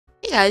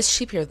guys,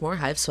 Sheep here with more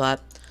Hiveswap.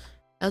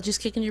 LG's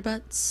kicking your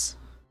butts.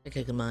 They're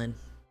kicking mine.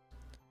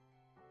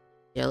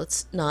 Yeah,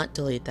 let's not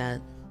delete that.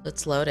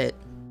 Let's load it.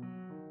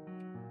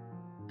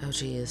 Oh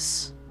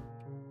jeez.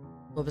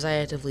 What was I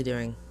actively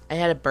doing? I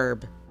had a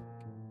burb.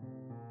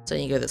 So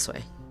you go this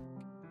way.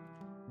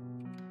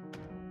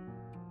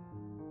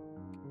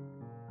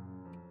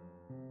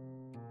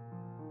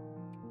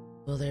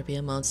 Will there be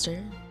a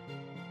monster?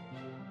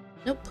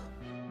 Nope.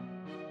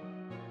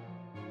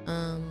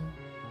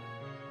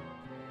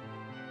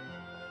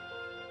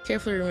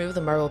 Carefully remove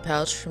the marble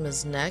pouch from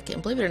his neck,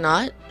 and believe it or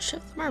not,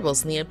 shove the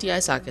marbles in the empty eye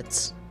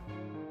sockets.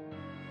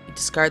 You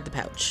discard the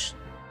pouch.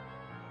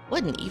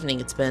 What an evening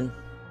it's been.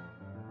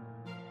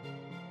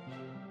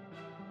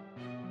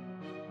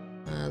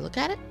 Look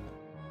at it.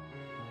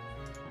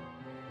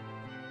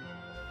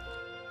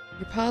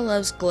 Your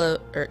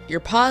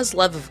paw's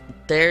love of...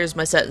 There's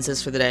my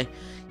sentences for the day.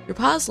 Your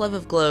paw's love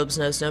of globes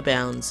knows no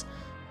bounds.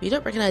 But you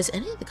don't recognize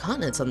any of the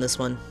continents on this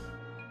one.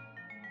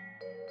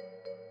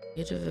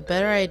 You'd have a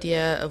better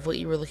idea of what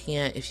you were looking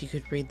at if you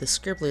could read the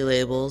scribbly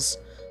labels.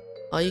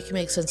 All you can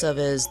make sense of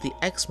is the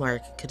X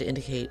mark could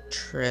indicate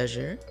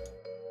treasure.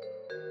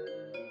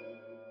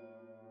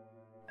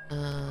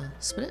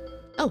 Spin it?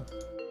 Oh!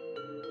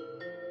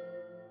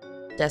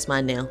 That's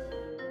mine now.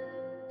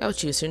 Got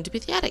what you assumed to be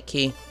the attic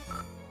key.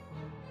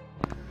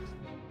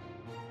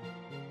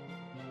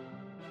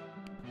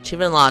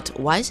 Achievement unlocked.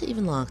 Why is it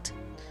even locked?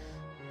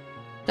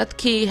 Got the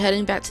key,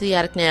 heading back to the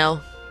attic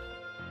now.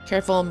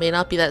 Careful, may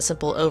not be that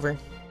simple. Over.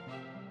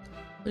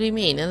 What do you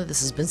mean? None of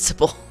this has been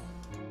simple.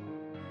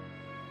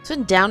 It's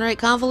been downright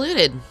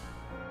convoluted.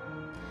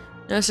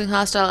 Noticing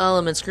hostile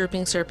elements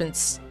grouping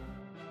serpents...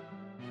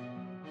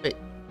 Wait.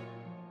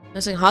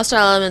 Noticing hostile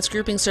elements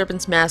grouping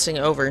serpents massing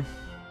over.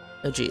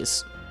 Oh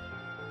jeez.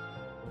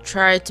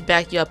 Try to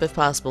back you up if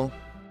possible.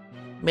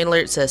 Main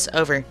alert says,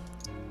 over.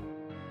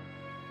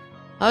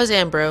 Always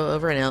am, bro.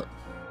 Over and out.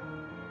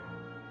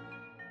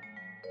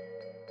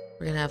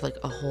 We're gonna have like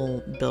a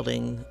whole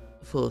building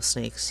full of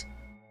snakes.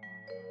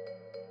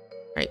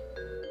 Right.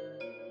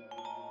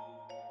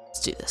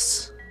 Let's do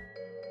this.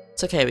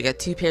 It's okay, we got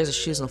 2 pairs of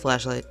shoes and a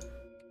flashlight.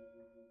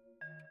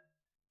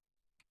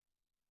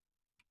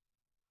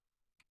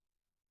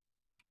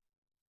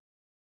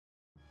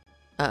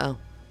 Uh-oh.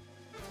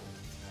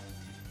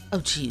 Oh,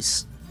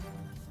 jeez.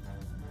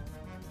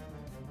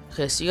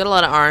 Okay, so you got a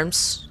lot of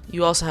arms.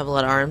 You also have a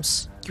lot of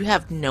arms. You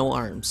have no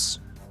arms.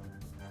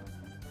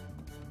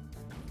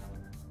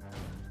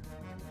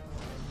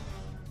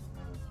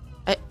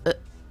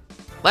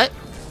 What?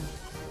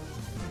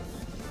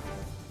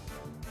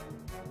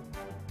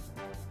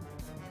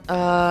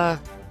 I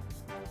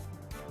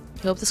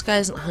hope this guy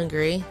isn't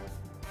hungry.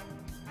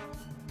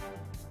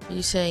 Are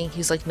you saying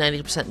he's like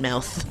 90%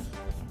 mouth?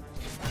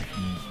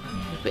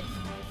 Wait.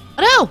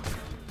 Oh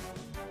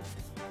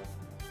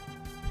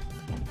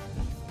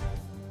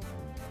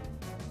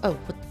no! Oh,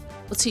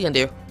 what's he gonna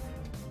do?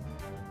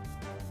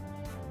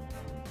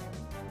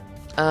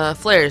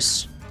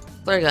 Flares.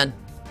 Flare gun.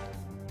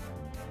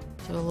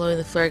 Loading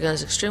the flare gun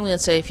is extremely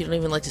unsafe. You don't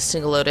even like to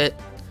single load it.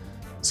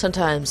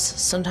 Sometimes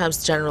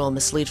the general will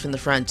mislead from the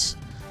front.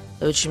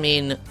 By which you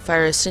mean,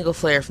 fire a single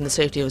flare from the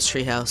safety of his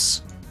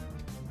treehouse.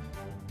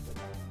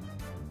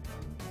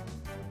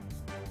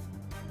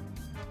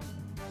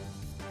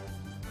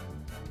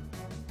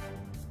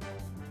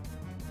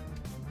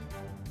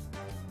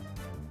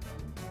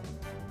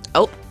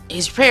 Oh,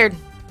 he's prepared.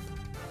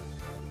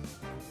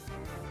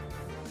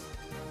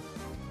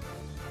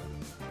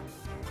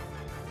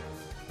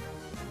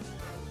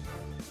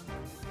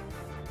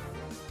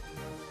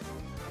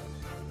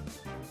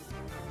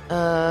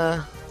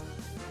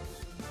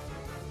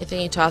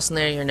 Anything you toss in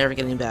there, you're never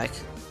getting back.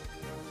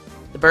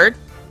 The bird?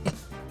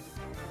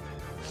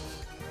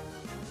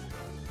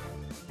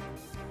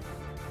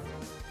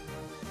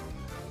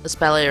 Let's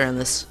ballet around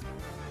this.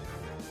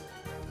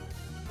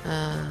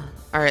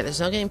 Alright, there's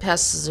no getting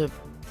past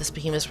this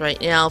behemoth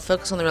right now.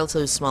 Focus on the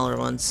relatively smaller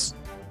ones.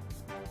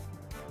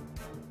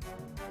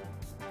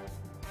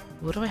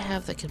 What do I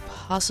have that could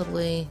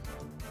possibly...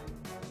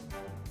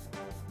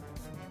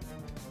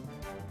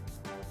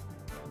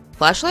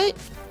 Flashlight?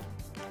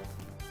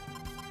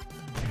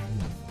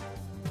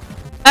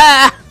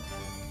 Ah!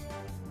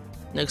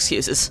 No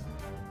excuses.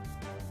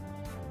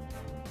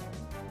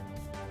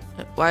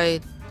 Why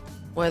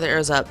are the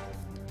arrows up?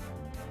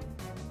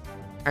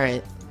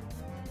 Alright.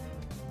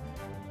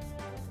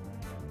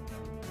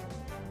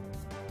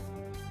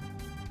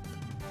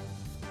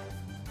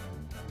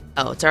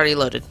 Oh, it's already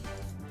loaded.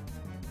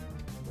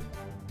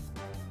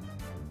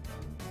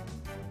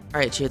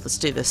 Alright, Jude, let's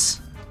do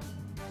this.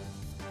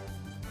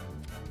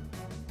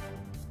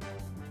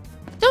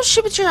 Don't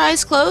shoot with your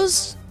eyes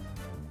closed!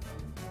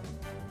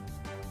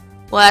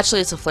 Well,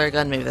 actually, it's a flare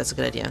gun. Maybe that's a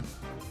good idea.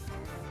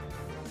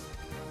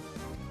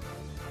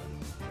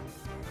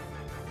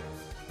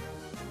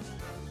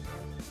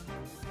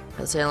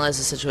 Let's analyze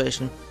the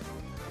situation.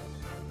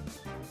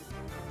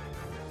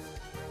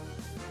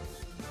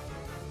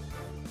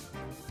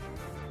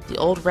 The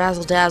old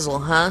razzle-dazzle,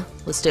 huh?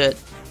 Let's do it.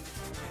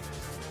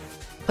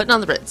 Putting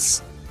on the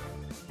Ritz.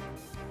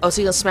 Oh,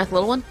 so you gonna smack the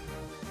little one?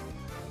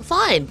 Well,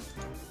 fine.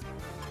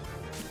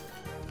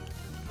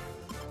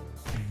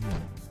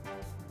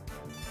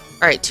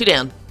 Alright, 2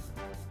 down.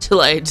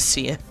 Delighted to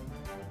see you.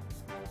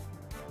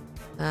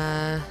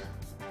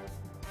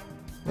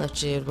 Left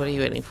Jude, what are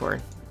you waiting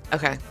for?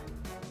 Okay.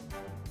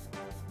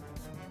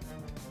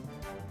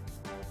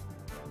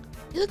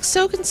 You look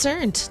so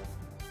concerned.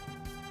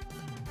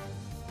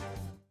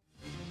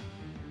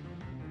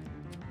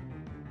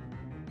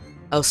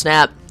 Oh,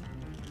 snap.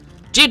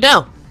 Jude,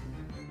 no!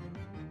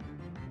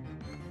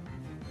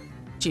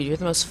 Jude, you're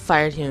the most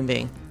fired human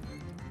being.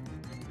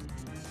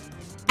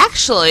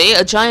 Actually,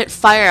 a giant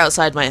fire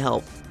outside might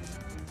help.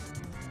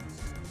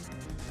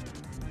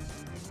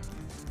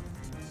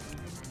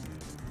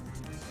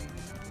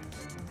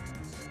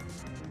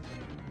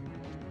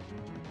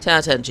 10 out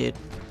of 10, Jude.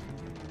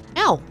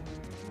 Ow!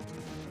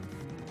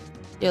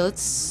 Yeah,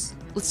 let's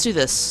do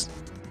this.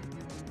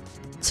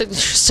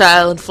 Signature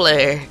style and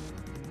flair.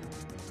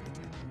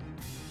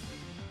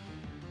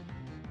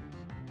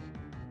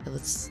 Yeah,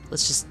 let's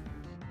just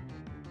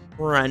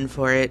run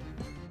for it.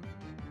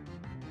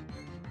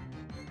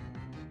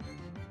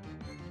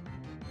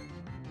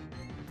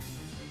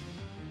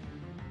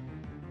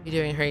 What are you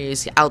doing? Hurry!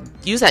 I'll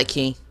use that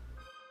key.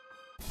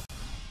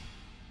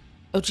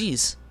 Oh,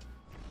 jeez.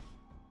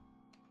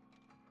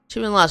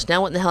 Achievement lost.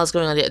 Now what in the hell is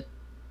going on yet?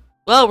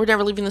 Well, we're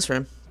never leaving this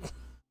room.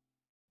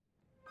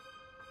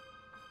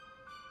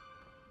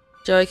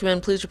 Joey, come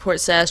in. Please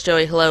report status.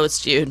 Joey, hello, it's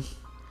Jude.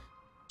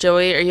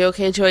 Joey, are you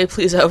okay? Joey,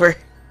 please, over.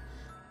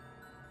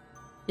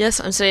 Yes,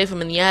 I'm safe.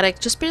 I'm in the attic.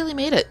 Just barely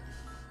made it.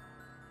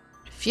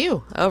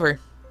 Phew, over.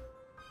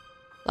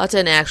 Locked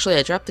in, actually.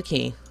 I dropped the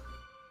key.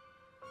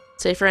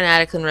 Safer in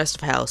attic than rest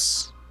of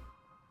house.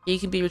 Key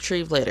can be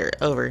retrieved later.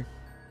 Over.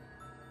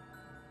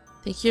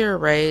 Think you're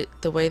right.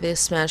 The way they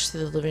smashed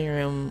through the living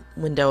room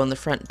window and the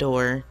front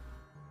door.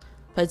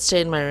 If I'd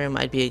stayed in my room,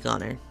 I'd be a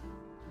goner.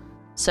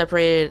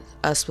 Separated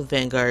us with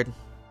Vanguard.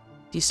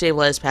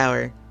 Destabilized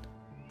power.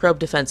 Probe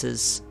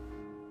defenses.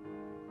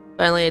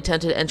 Finally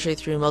attempted entry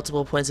through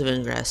multiple points of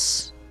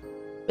ingress.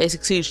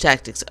 Basic siege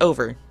tactics.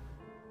 Over.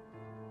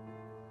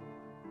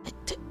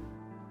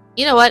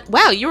 You know what?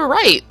 Wow, you were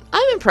right.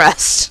 I'm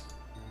impressed.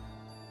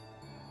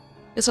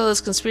 Guess all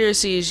those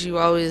conspiracies you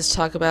always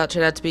talk about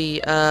turned out to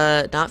be,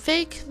 not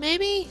fake,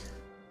 maybe?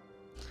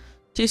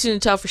 Too soon to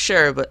tell for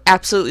sure, but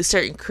absolutely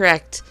certain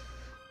correct.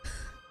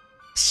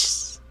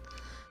 Too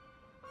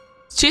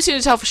soon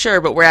to tell for sure,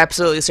 but we're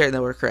absolutely certain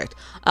that we're correct.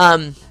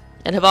 And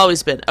have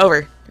always been.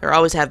 Over. Or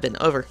always have been.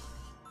 Over.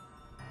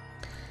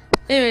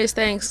 Anyways,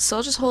 thanks. So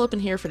I'll just hole up in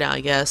here for now,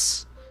 I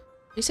guess.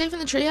 Are you safe in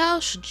the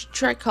treehouse? Should you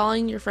try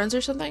calling your friends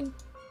or something?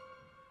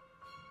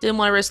 Didn't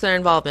want to risk their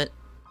involvement.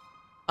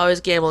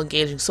 Always gamble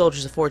engaging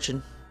soldiers of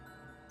fortune.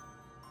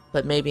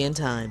 But maybe in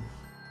time.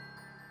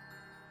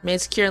 Remain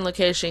secure in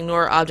location.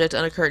 Ignore object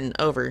under curtain.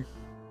 Over.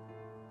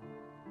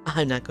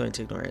 I'm not going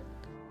to ignore it.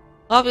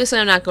 Obviously,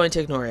 I'm not going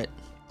to ignore it.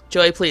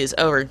 Joey, please.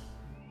 Over.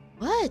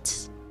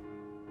 What?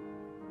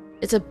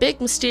 It's a big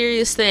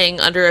mysterious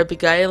thing under a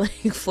beguiling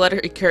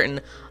fluttery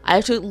curtain. I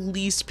have to at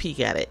least peek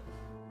at it.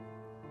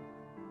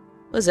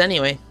 What is it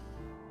anyway?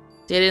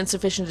 Data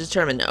insufficient to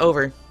determine.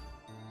 Over.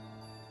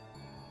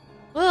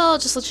 Well, I'll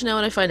just let you know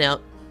when I find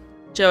out.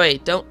 Joey,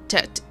 don't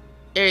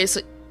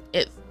seriously.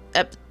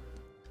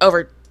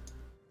 Over.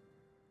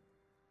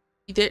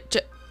 You there?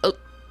 Oh.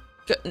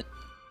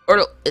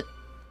 Order.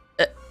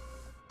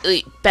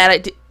 Bad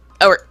idea.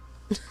 Over.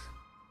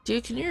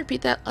 Dude, can you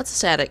repeat that? Lots of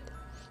static.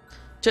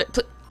 Joey,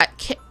 please, I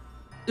can't.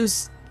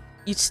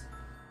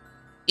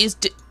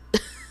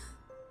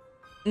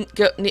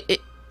 Go.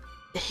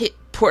 Hit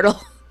portal.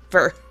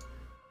 For.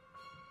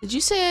 Did you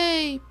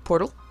say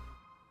portal?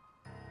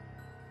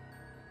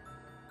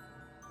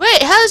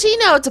 Wait, how does he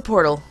know it's a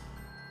portal?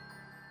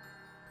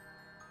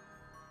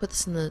 Put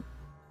this in the...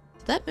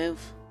 Did that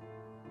move?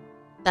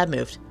 That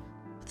moved.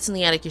 Put this in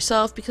the attic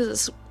yourself because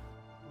it's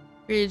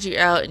weirded you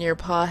out and your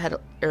paw had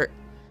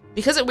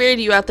because it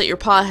weirded you out that your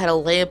paw had a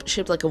lamp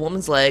shaped like a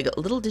woman's leg.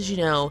 Little did you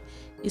know,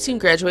 you soon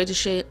graduate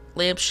to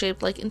lamps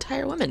shaped like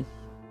entire women.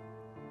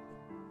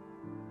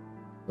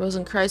 Rose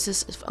in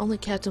crisis. If only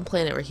Captain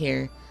Planet were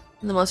here,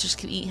 then the monsters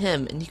could eat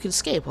him and you could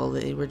escape while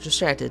they were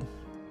distracted.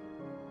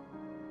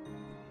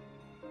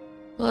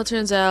 Well, it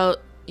turns out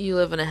you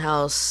live in a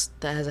house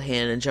that has a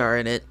hand and jar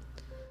in it.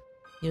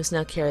 You must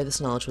now carry this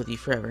knowledge with you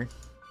forever.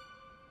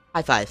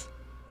 High five.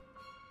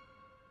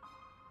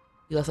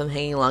 You left them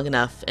hanging long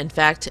enough. In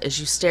fact, as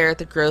you stare at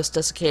the gross,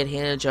 desiccated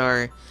hand in a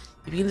jar,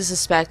 you begin to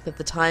suspect that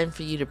the time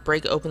for you to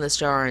break open this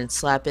jar and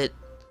slap an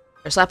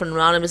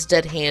anonymous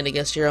dead hand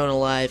against your own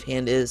alive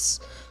hand is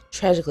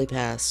tragically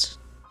past.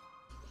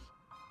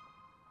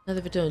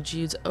 Another victim of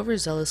Jude's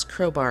overzealous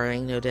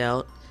crowbarring, no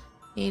doubt.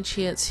 Any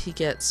chance he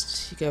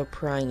gets to go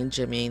prying and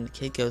jimmying, the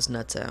kid goes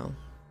nutso.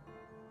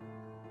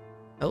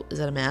 Oh, is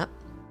that a map?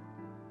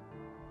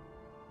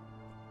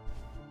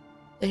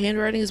 The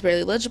handwriting is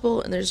barely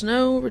legible, and there's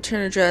no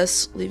return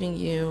address, leaving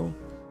you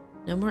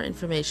no more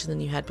information than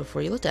you had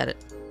before you looked at it.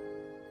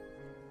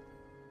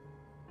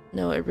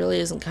 No, it really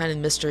isn't kind of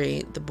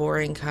mystery, the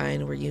boring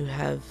kind where you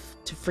have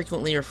to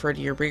frequently refer to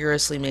your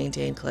rigorously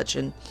maintained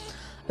collection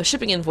of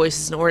shipping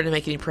invoices in order to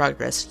make any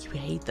progress. You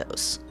hate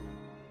those.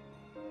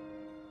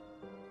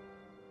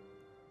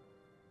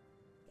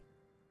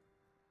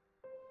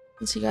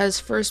 Since he got his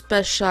first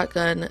best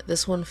shotgun,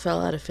 this one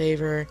fell out of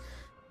favor,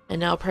 and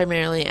now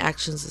primarily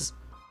actions as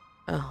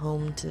a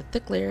home to the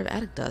thick layer of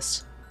attic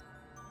dust.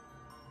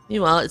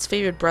 Meanwhile, its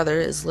favored brother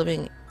is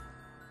living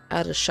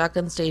out a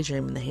shotgun stage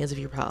room in the hands of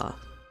your pa.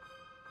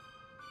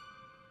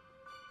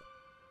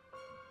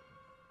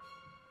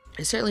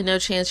 There's certainly no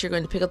chance you're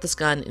going to pick up this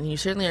gun, and you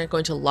certainly aren't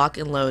going to lock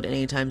and load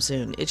anytime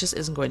soon. It just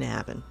isn't going to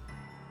happen.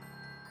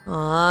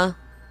 Aww.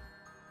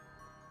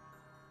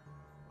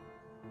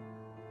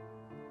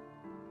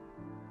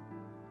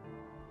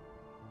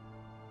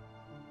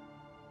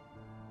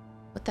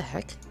 What the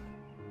heck?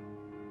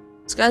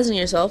 Disguising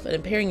yourself and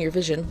impairing your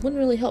vision wouldn't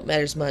really help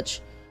matters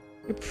much.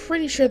 You're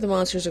pretty sure the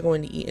monsters are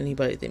going to eat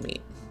anybody they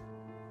meet.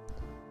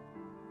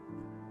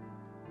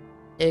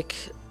 Ick.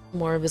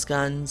 More of his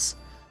guns.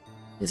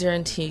 These are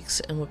antiques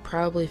and would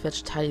probably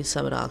fetch a tidy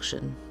sum at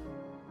auction.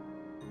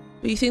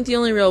 But you think the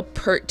only real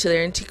perk to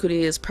their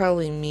antiquity is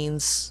probably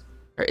means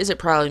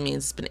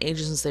it's been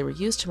ages since they were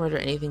used to murder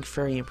anything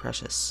furry and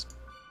precious.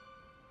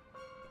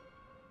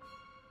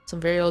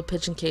 Some very old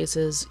pigeon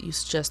cases, you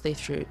suggest they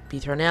be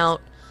thrown out.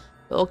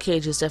 The old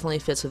cages definitely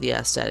fits with the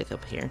aesthetic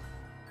up here.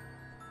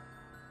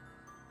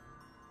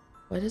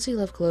 Why does he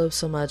love globes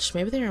so much?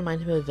 Maybe they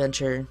remind him of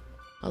adventure.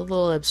 All the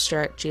little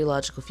abstract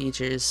geological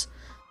features,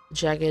 the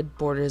jagged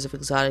borders of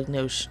exotic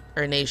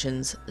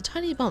nations, the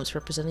tiny bumps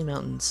representing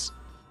mountains.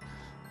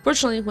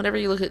 Fortunately, whenever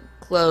you look at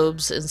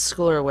globes in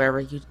school or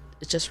wherever, they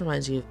just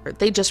remind you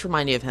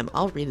of him.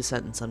 I'll read a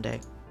sentence someday.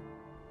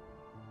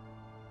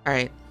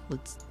 Alright,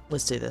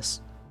 let's do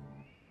this.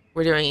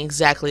 We're doing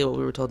exactly what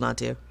we were told not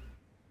to.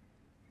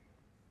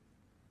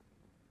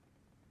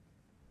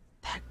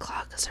 That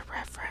clock is a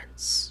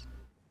reference.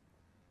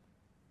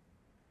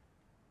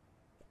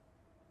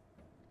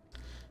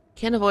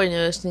 Can't avoid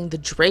noticing the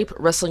drape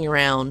rustling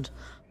around,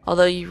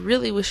 although you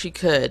really wish you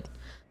could.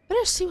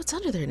 Better see what's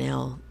under there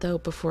now, though,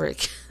 before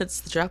it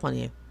gets the drop on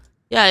you.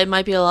 Yeah, it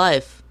might be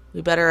alive.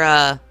 We better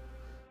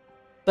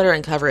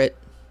uncover it.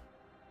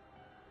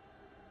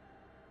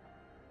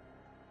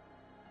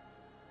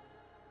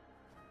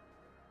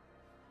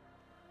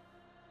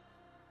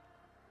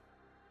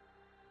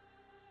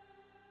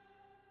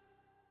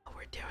 Oh,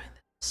 we're doing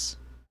this.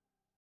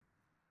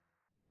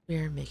 We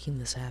are making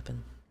this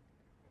happen.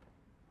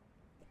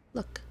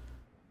 Look.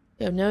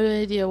 You have no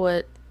idea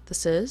what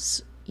this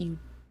is. You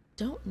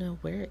don't know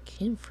where it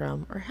came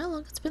from or how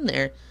long it's been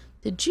there.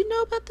 Did you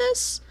know about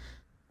this?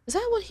 Is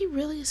that what he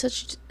really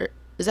sent you to,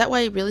 is that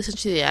why he really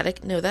sent you to the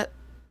attic? No, that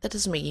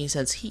doesn't make any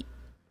sense.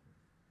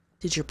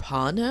 Did your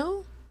pa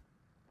know?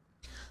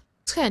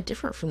 It's kind of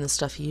different from the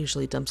stuff he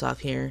usually dumps off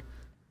here.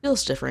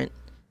 Feels different.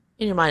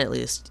 In your mind, at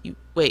least.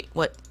 Wait,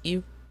 what?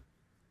 You're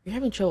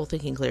having trouble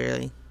thinking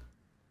clearly.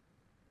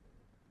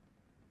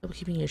 Trouble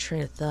keeping your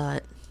train of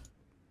thought.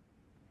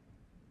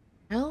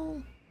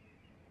 How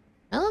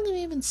long have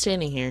you been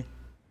standing here?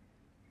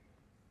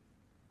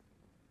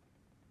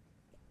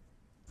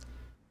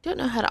 Don't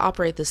know how to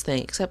operate this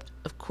thing, except,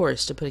 of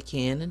course, to put a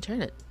key in and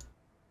turn it.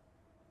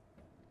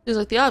 Seems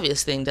like the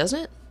obvious thing,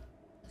 doesn't it?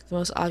 Like the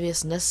most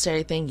obvious,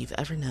 necessary thing you've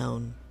ever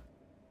known.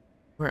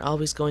 We're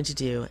always going to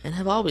do, and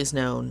have always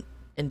known,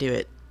 and do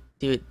it.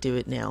 Do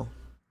it now.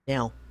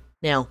 Now.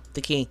 Now.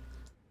 The key.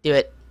 Do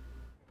it.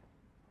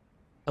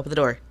 Open the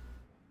door.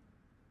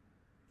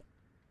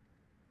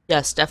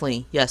 Yes,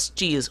 definitely. Yes.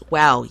 Jeez.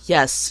 Wow.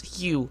 Yes.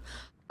 You.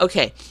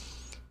 Okay.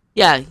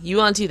 Yeah, you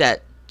want to do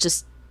that.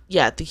 Just,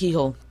 yeah, the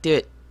keyhole. Do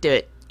it. Do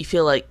it. You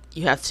feel like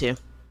you have to.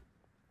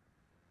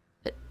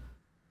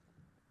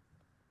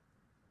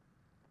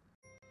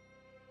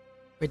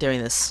 We're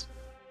doing this.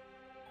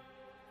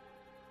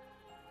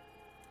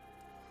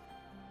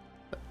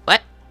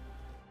 What?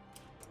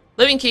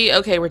 Living key.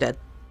 Okay, we're dead.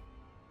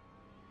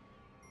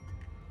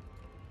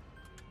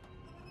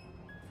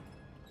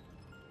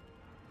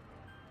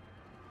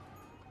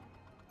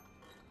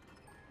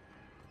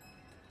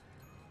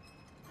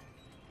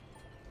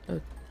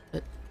 Oh,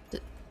 but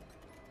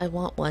I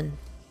want one.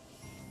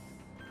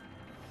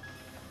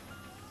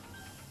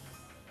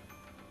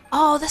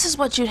 Oh, this is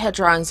what Jude had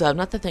drawings of,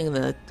 not the thing in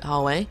the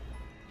hallway.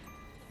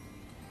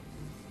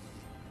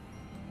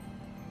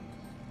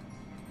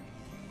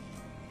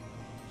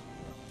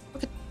 What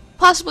could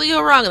possibly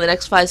go wrong in the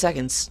next 5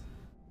 seconds?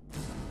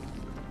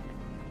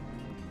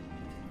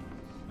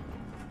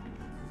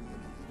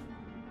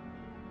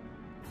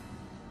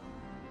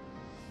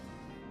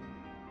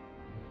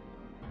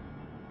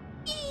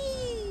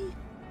 Eee!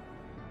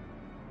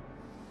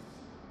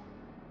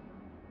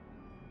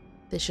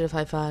 They should have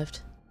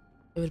high-fived.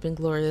 It would have been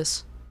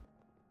glorious.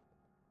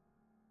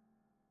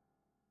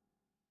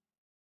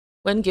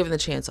 When given the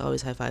chance,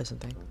 always high-five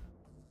something.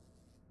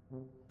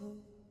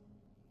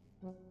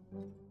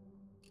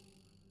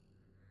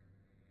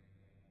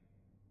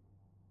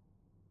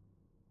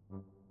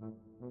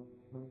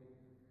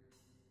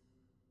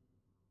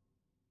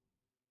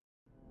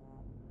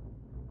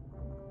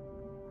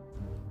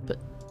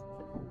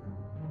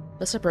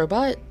 What's up,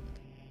 robot?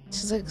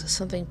 Seems like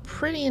something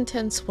pretty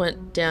intense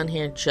went down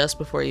here just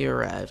before you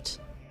arrived.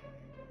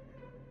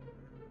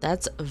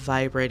 That's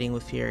vibrating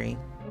with fury.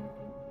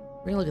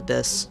 We're gonna look at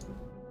this.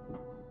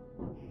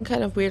 Some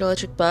kind of weird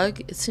electric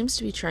bug. It seems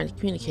to be trying to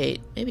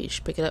communicate. Maybe you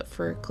should pick it up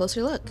for a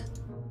closer look.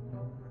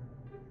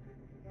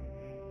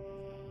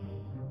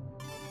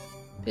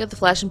 Pick up the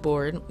flashing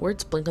board.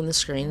 Words blink on the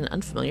screen in an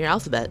unfamiliar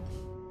alphabet.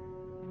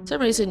 For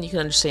some reason, you can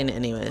understand it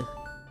anyway.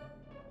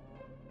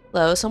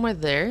 Hello, somewhere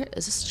there.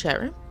 Is this a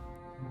chat room?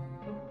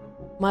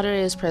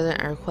 Moderator is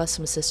present. I request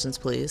some assistance,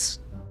 please.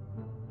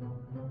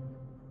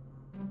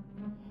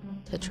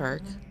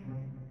 Tetrarch.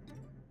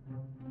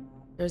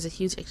 There was a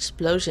huge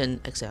explosion.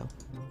 XO.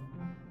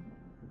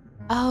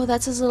 Oh,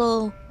 that's his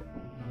little...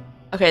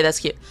 Okay, that's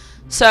cute.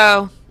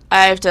 So,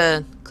 I have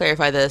to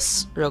clarify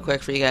this real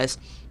quick for you guys.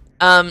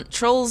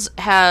 Trolls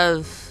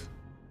have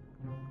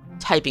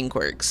typing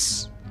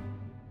quirks.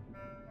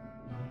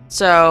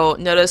 So,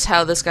 notice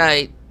how this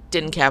guy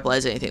didn't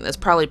capitalize anything. That's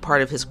probably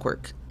part of his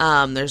quirk.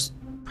 There's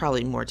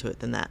probably more to it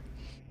than that.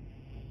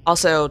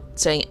 Also,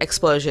 saying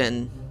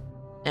explosion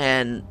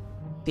and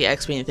the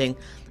X being a thing.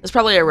 That's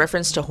probably a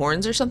reference to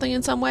horns or something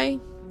in some way.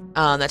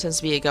 That tends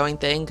to be a going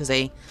thing because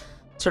they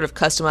sort of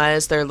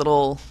customize their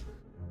little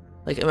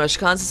like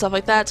emoticons and stuff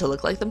like that to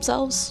look like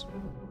themselves.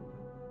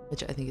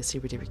 Which I think is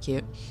super duper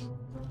cute.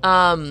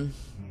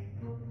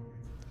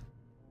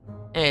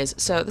 Anyways,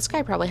 so this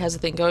guy probably has a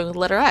thing going with the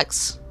letter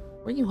X.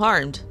 Were you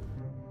harmed?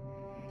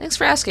 Thanks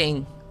for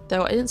asking,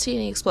 though I didn't see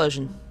any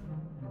explosion.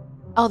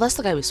 Oh, that's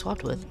the guy we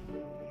swapped with.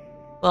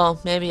 Well,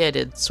 maybe I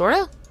did.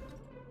 Sorta?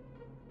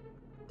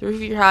 The roof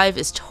of your hive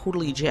is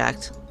totally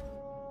jacked.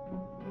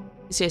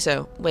 You say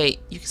so.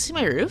 Wait, you can see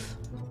my roof?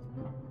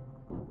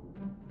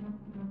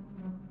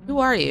 Who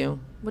are you?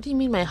 What do you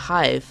mean my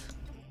hive?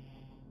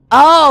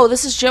 Oh,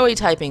 this is Joey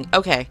typing.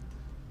 Okay.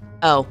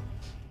 Oh.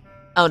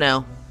 Oh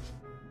no.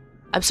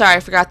 I'm sorry, I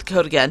forgot the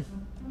code again.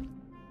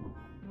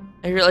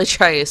 I really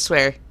try, I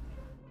swear.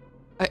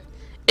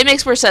 It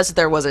makes more sense that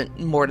there wasn't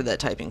more to that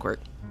typing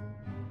quirk.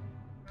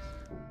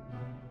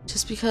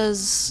 Just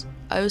because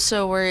I was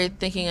so worried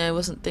thinking I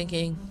wasn't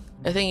thinking...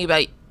 Or thinking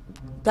about...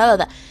 Blah,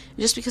 blah, blah.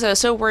 Just because I was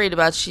so worried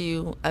about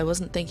you, I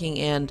wasn't thinking,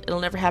 and it'll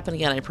never happen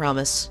again, I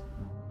promise.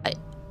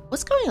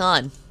 What's going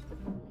on?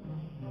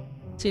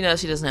 So you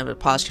notice he doesn't have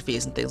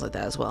apostrophes and things like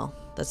that as well.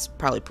 That's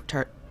probably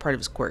part of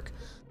his quirk.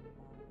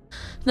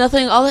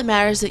 Nothing, all that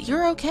matters is that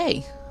you're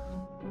okay.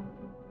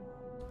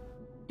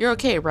 You're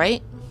okay,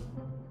 right?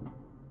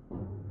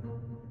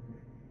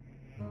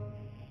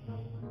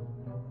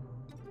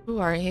 Who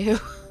are you?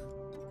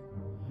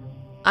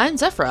 I'm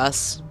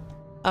Zephyros.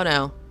 Oh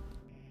no.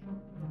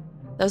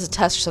 That was a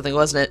test or something,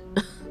 wasn't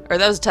it? Or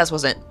that was a test,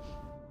 wasn't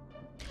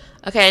it?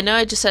 Okay, I know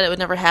I just said it would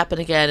never happen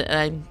again, and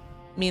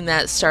I mean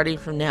that starting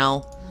from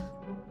now.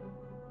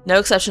 No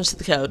exceptions to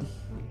the code.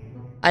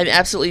 I'm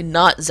absolutely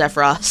not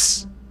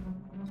Zephyros.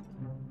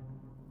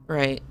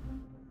 Right.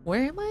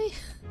 Where am I?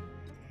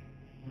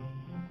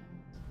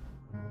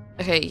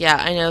 Okay, yeah,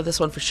 I know this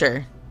one for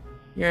sure.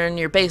 You're in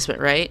your basement,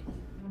 right?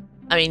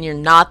 I mean, you're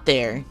not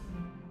there.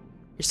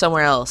 You're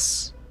somewhere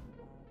else.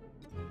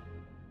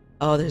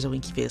 Oh, there's a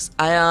winky face.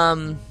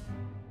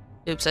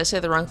 Oops, I say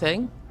the wrong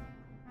thing?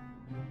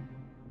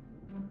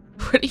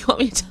 Where do you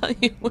want me to tell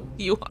you what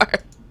you are?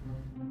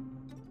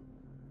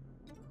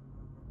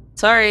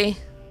 Sorry.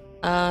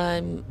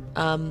 Why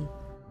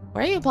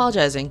are you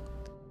apologizing?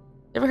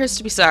 Never hurts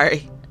to be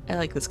sorry. I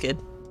like this kid.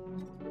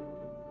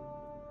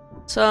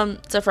 So,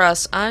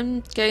 Zephyros,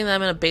 I'm getting that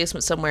I'm in a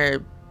basement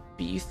somewhere.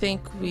 Do you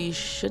think we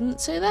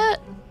shouldn't say that?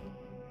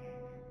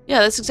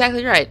 Yeah, that's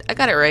exactly right. I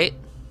got it right.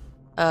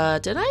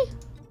 Did I?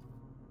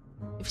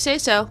 If you say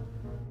so.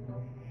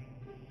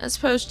 I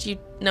suppose you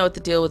know what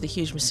the deal with the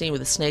huge machine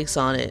with the snakes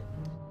on it.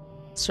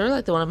 Sort of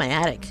like the one in my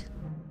attic.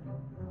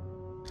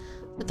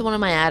 But the one in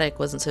my attic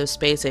wasn't so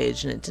space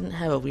age and it didn't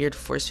have a weird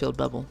force field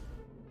bubble.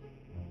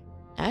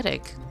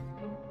 Attic?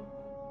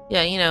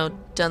 Yeah, you know,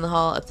 down the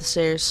hall, up the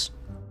stairs.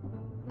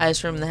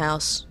 Highest room in the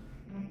house.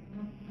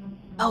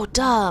 Oh,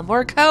 duh!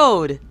 More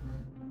code!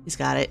 He's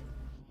got it.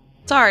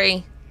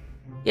 Sorry.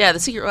 Yeah, the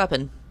secret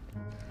weapon.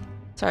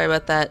 Sorry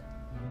about that.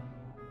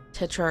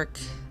 Tetrarch.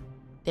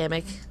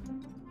 Damic.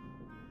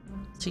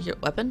 Secret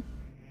weapon?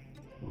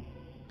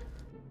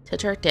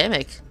 Tetrarch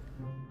Damic.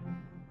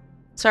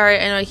 Sorry,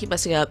 I know I keep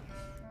messing up.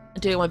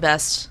 I'm doing my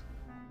best.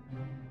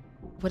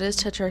 What is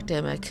Tetrarch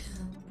Damic?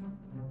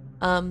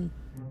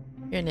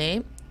 Your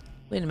name?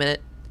 Wait a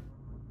minute.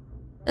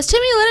 That's too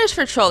many letters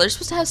for a troll. They're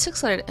supposed to have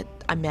 6 letters.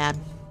 I'm mad.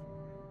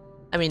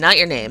 I mean, not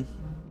your name.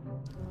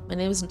 My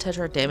name isn't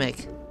Tetrarch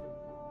Damic.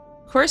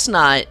 Of course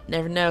not.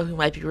 Never know who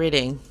might be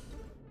reading.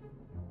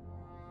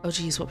 Oh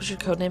geez, what was your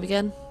code name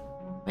again?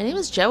 My name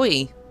is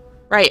Joey.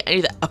 Right, I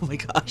knew that. Oh my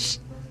gosh.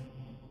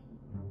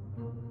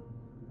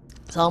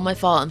 It's all my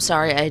fault. I'm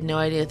sorry. I had no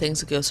idea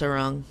things would go so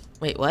wrong.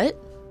 Wait, what?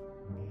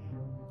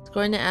 I was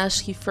going to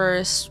ask you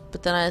first,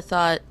 but then I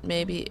thought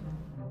maybe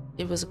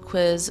it was a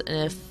quiz,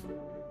 and if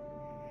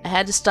I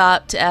had to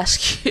stop to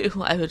ask you,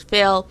 I would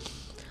fail.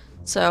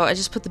 So I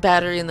just put the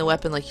battery in the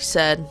weapon like you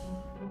said.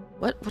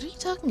 What are you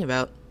talking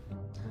about?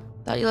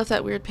 Thought you left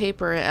that weird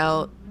paper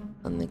out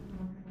on the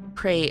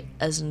crate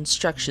as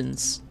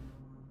instructions.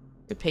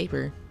 Good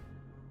paper.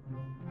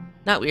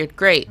 Not weird.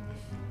 Great.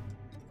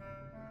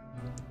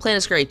 Plan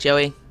is great,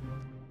 Joey.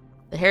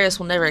 The Harris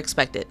will never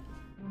expect it.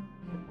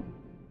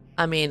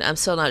 I mean, I'm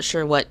still not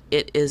sure what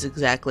it is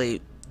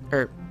exactly.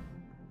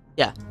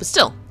 Yeah, but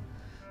still.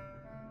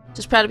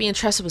 Just proud to be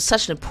entrusted with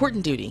such an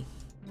important duty.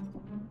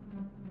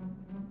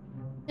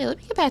 Hey, let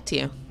me get back to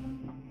you.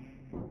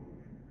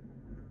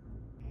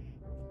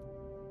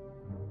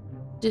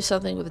 Do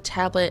something with the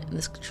tablet and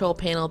this control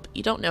panel, but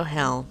you don't know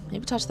how.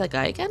 Maybe talk to that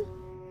guy again?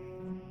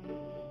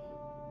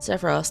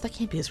 Zephyros, that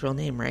can't be his real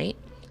name, right?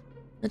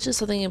 It's just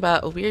something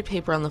about a weird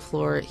paper on the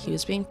floor. He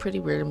was being pretty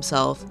weird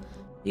himself.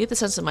 You get the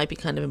sense it might be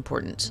kind of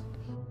important.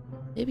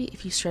 Maybe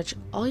if you stretch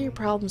all your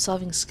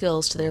problem-solving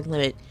skills to their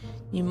limit,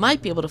 you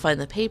might be able to find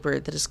the paper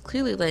that is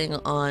clearly laying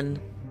on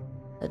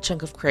that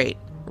chunk of crate,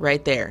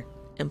 right there,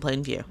 in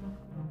plain view.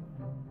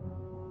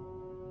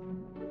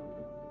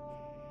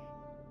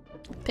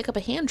 Pick up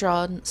a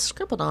hand-drawn,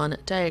 scribbled-on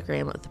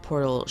diagram of the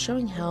portal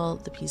showing how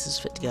the pieces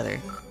fit together.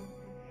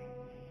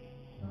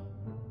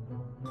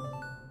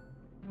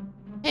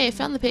 Hey, I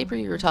found the paper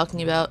you were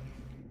talking about.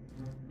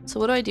 So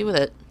what do I do with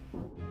it?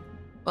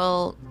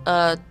 Well,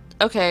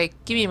 okay,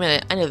 give me a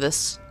minute. I know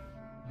this.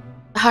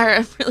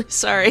 I'm really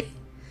sorry.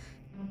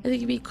 I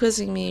think you'd be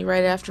quizzing me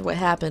right after what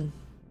happened.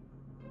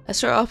 I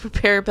swear I'll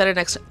prepare better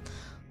next time.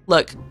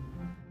 Look,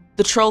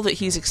 the troll that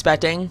he's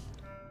expecting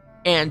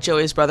and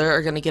Joey's brother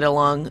are gonna get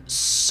along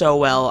so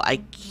well, I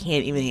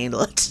can't even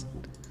handle it.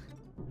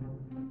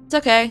 It's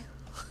okay.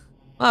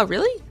 Wow,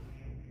 really?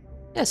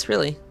 Yes,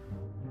 really.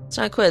 It's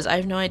not a quiz. I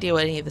have no idea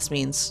what any of this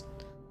means.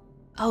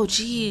 Oh,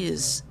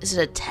 jeez. Is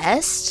it a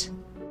test?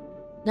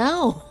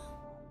 No.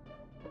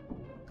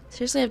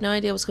 Seriously, I have no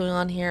idea what's going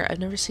on here. I've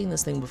never seen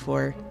this thing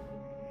before.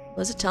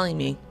 What is it telling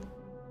me?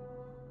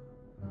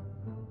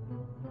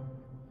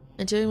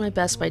 I'm doing my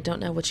best, but I don't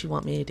know what you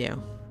want me to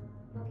do.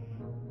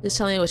 Just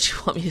tell me what you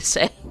want me to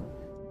say.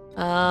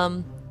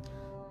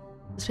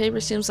 This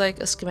paper seems like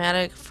a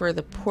schematic for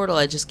the portal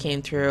I just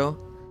came through.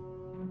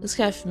 It's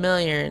kind of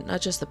familiar,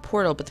 not just the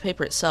portal, but the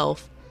paper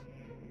itself.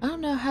 I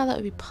don't know how that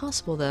would be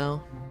possible,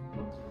 though.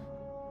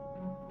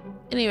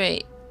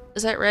 Anyway,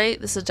 is that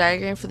right? This is a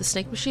diagram for the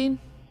snake machine?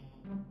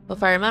 Well,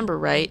 if I remember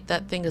right,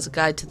 that thing is a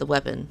guide to the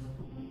weapon.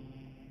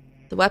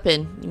 The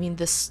weapon? You mean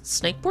this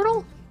snake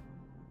portal?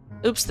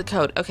 Oops, the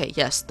code. Okay,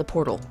 yes, the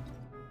portal.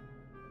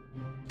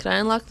 Can I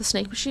unlock the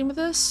snake machine with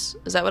this?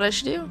 Is that what I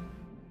should do?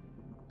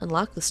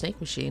 Unlock the snake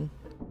machine.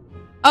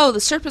 Oh, the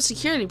Serpent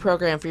security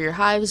program for your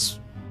Hive's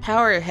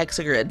power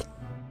hexagrid.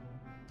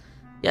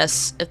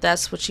 Yes, if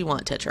that's what you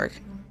want, Tetrarch.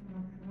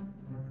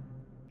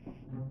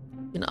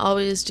 You can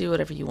always do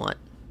whatever you want.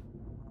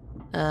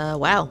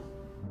 Wow.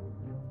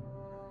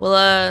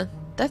 Well,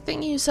 that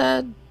thing you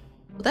said,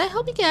 will that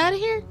help me get out of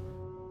here?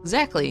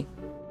 Exactly.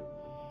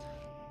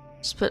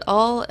 Just put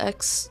all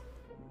X...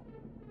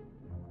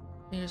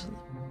 fingers on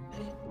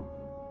the...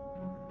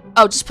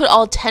 Oh, just put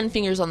all 10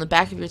 fingers on the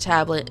back of your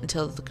tablet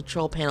until the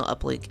control panel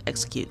uplink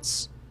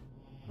executes.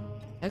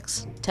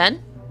 X?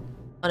 10?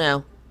 Oh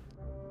no.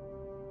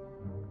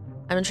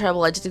 I'm in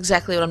trouble. I did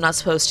exactly what I'm not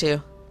supposed to.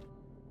 It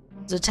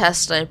was a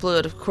test and I blew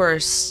it, of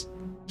course.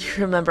 You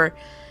remember.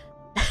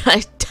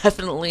 I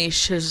definitely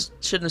shouldn't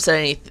have said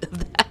anything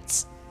of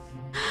that.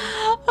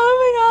 Oh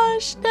my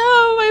gosh. No,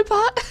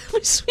 my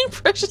sweet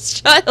precious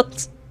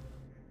child.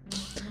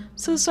 I'm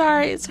so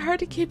sorry. It's hard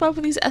to keep up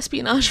with these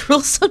espionage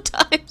rules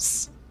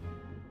sometimes.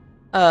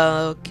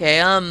 Okay,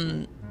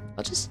 I'll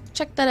just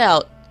check that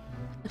out.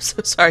 I'm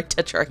so sorry,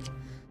 Tetrarch.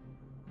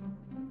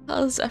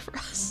 Oh,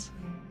 Zephyros.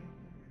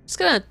 I'm just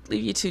gonna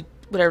leave you to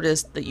whatever it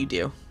is that you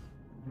do.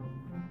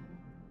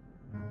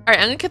 Alright,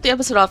 I'm gonna cut the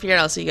episode off here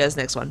and I'll see you guys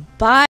next one. Bye!